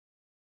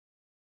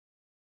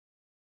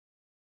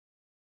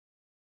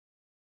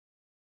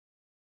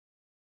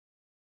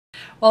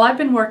Well, I've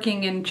been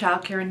working in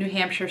childcare in New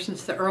Hampshire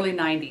since the early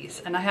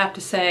 90s, and I have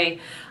to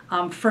say,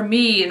 for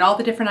me and all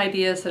the different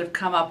ideas that have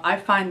come up, I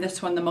find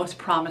this one the most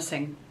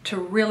promising to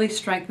really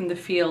strengthen the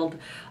field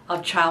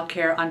of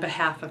childcare on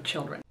behalf of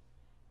children.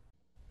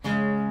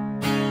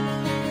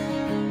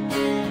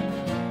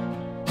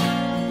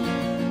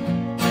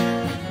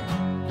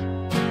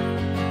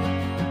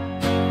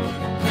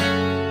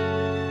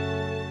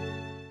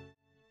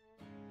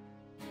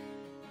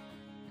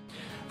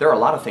 There are a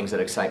lot of things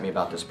that excite me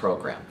about this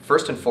program.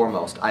 First and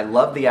foremost, I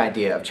love the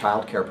idea of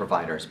child care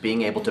providers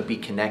being able to be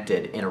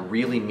connected in a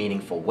really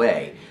meaningful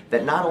way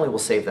that not only will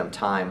save them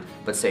time,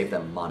 but save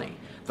them money.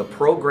 The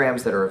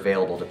programs that are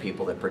available to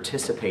people that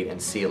participate in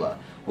SELA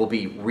will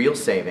be real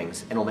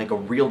savings and will make a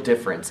real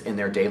difference in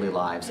their daily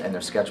lives and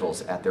their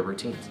schedules at their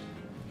routines.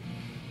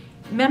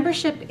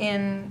 Membership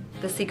in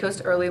the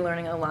Seacoast Early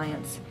Learning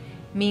Alliance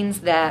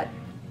means that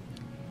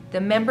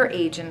the member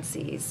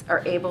agencies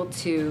are able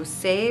to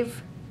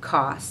save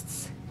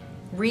costs,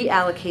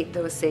 reallocate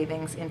those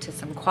savings into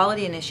some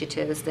quality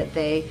initiatives that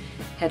they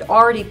had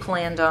already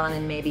planned on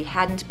and maybe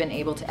hadn't been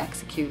able to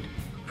execute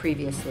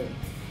previously.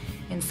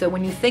 And so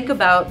when you think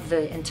about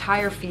the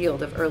entire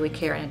field of early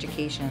care and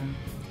education,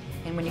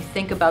 and when you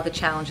think about the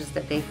challenges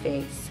that they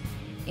face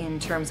in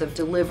terms of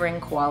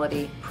delivering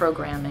quality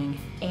programming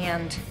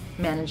and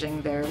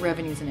managing their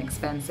revenues and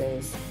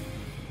expenses,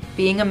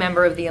 being a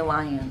member of the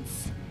Alliance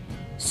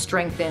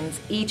strengthens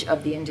each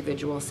of the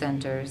individual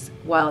centers,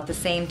 while at the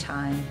same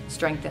time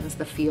strengthens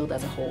the field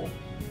as a whole.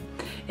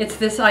 It's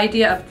this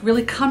idea of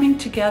really coming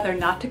together,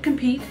 not to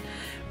compete,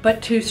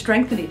 but to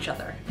strengthen each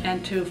other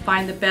and to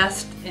find the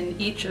best in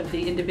each of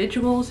the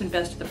individuals and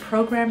best of the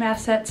program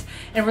assets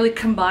and really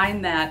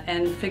combine that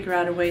and figure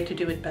out a way to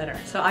do it better.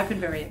 So I've been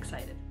very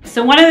excited.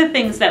 So one of the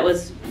things that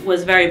was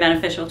very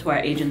beneficial to our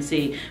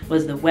agency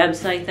was the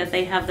website that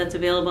they have that's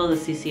available, the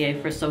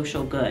CCA for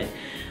Social Good,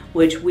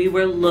 which we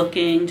were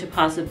looking to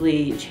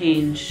possibly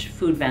change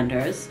food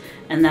vendors,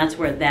 and that's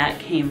where that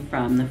came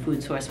from. The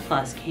Food Source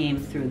Plus came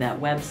through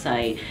that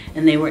website,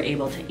 and they were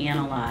able to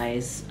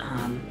analyze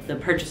the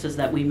purchases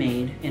that we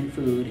made in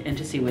food and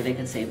to see where they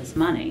could save us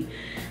money.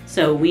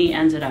 So we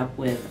ended up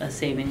with a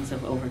savings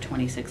of over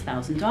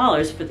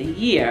 $26,000 for the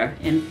year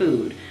in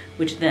food,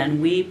 which then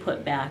we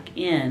put back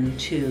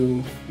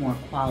into more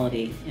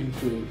quality in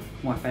food,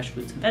 more fresh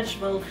fruits and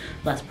vegetables,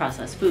 less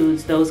processed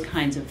foods, those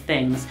kinds of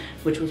things,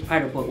 which was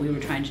part of what we were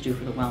trying to do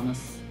for the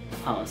wellness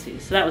policy.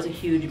 So that was a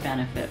huge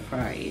benefit for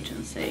our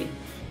agency.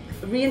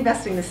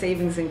 Reinvesting the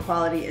savings in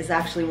quality is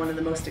actually one of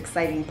the most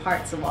exciting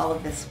parts of all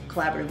of this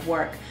collaborative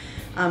work.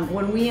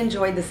 When we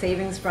enjoyed the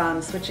savings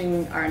from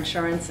switching our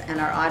insurance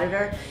and our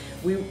auditor,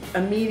 we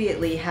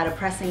immediately had a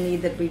pressing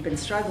need that we'd been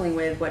struggling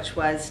with, which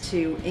was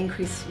to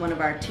increase one of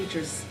our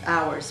teachers'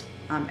 hours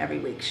every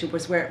week. She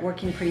was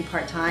working pretty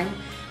part-time.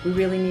 We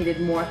really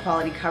needed more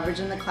quality coverage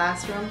in the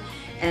classroom,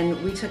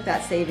 and we took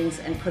that savings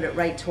and put it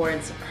right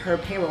towards her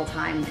payroll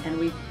time, and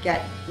we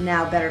get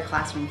now better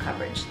classroom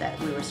coverage that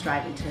we were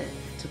striving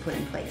to put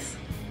in place.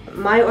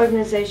 My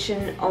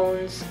organization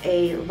owns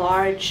a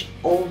large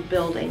old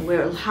building.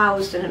 We're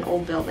housed in an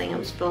old building. It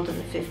was built in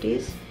the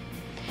 50s.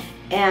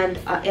 And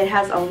it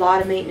has a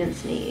lot of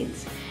maintenance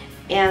needs.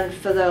 And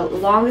for the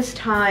longest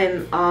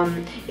time,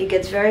 it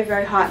gets very,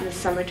 very hot in the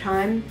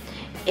summertime.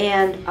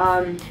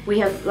 And we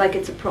have, like,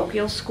 it's a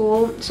parochial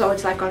school, so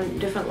it's like on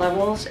different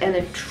levels, and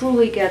it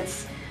truly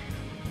gets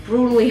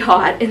brutally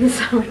hot in the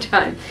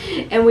summertime.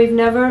 And we've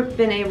never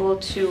been able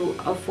to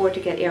afford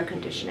to get air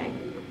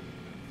conditioning.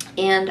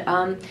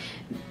 And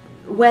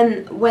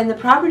when the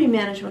property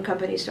management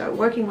company started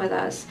working with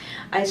us,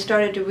 I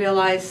started to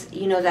realize,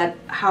 you know, that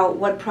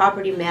what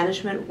property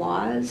management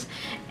was,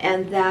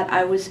 and that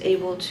I was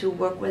able to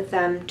work with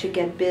them to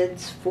get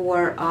bids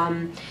for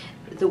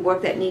the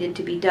work that needed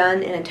to be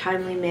done in a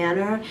timely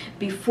manner.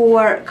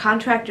 Before,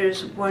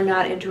 contractors were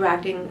not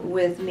interacting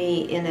with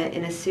me in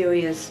a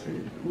serious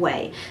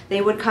way. They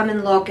would come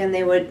and look, and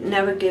they would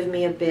never give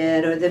me a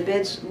bid, or the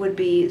bids would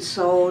be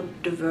so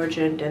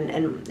divergent,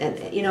 and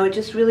you know, it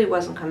just really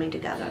wasn't coming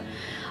together.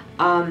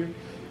 And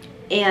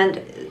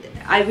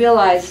I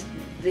realized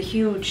the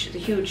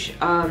huge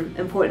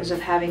importance of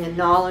having a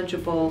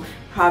knowledgeable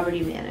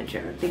property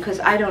manager, because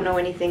I don't know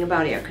anything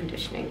about air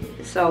conditioning.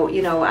 So,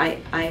 you know, I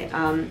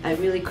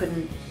really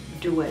couldn't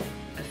do it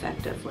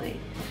effectively.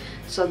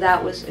 So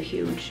that was a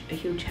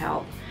huge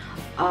help.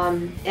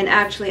 And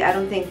actually, I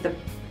don't think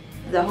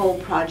the whole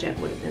project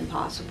would have been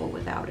possible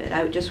without it.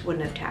 I just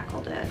wouldn't have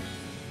tackled it.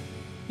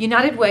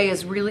 United Way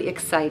is really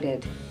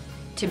excited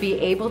to be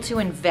able to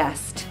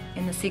invest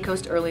in the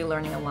Seacoast Early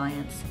Learning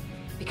Alliance,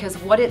 because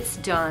what it's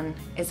done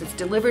is it's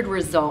delivered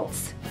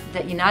results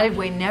that United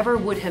Way never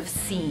would have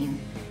seen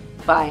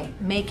by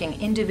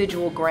making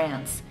individual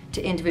grants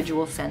to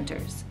individual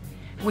centers,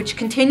 which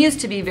continues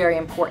to be very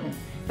important,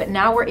 but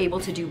now we're able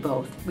to do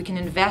both. We can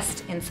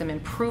invest in some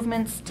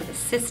improvements to the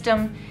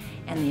system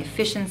and the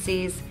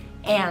efficiencies,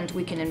 and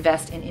we can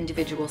invest in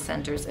individual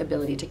centers'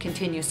 ability to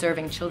continue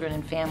serving children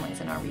and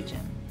families in our region.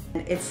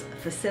 It's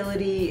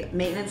facility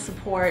maintenance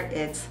support,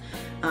 it's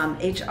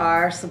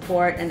HR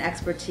support and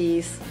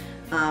expertise,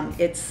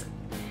 it's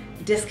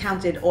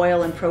discounted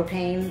oil and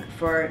propane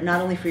for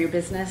not only for your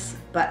business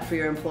but for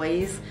your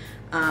employees.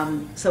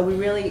 So we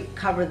really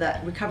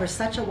cover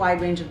such a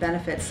wide range of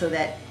benefits so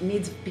that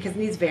needs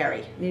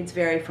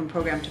vary from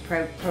program to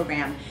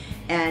program,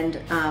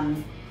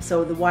 and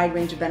so the wide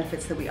range of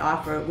benefits that we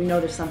offer, we know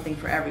there's something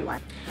for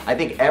everyone. I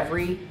think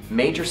every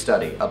major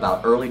study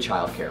about early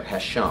childcare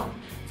has shown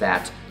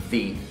that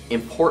the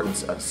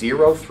importance of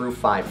 0 through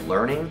 5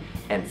 learning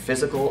and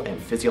physical and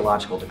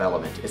physiological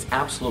development is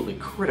absolutely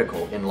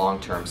critical in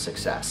long-term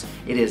success.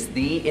 It is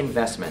the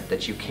investment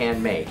that you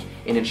can make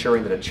in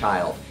ensuring that a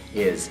child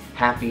is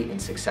happy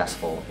and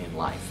successful in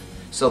life.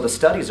 So the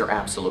studies are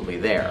absolutely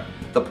there.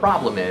 The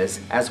problem is,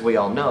 as we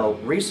all know,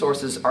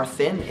 resources are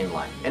thin in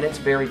life, and it's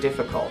very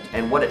difficult.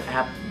 And what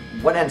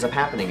ends up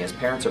happening is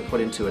parents are put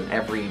into an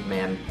every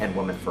man and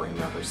woman for him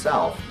or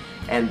herself,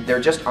 and there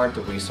just aren't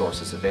the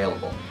resources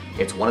available.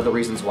 It's one of the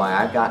reasons why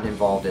I've gotten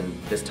involved in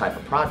this type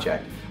of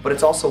project, but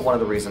it's also one of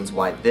the reasons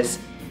why this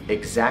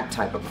exact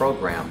type of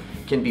program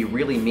can be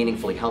really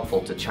meaningfully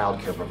helpful to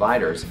child care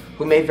providers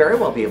who may very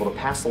well be able to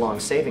pass along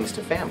savings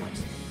to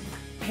families.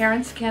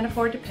 Parents can't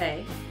afford to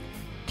pay,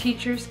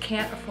 teachers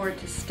can't afford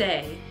to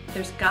stay.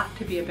 There's got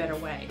to be a better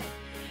way.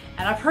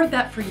 And I've heard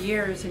that for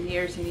years and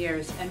years and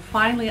years, and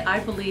finally I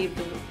believe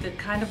the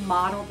kind of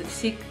model that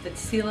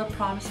SELA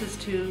promises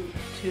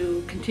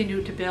to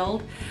continue to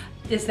build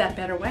is that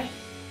better way.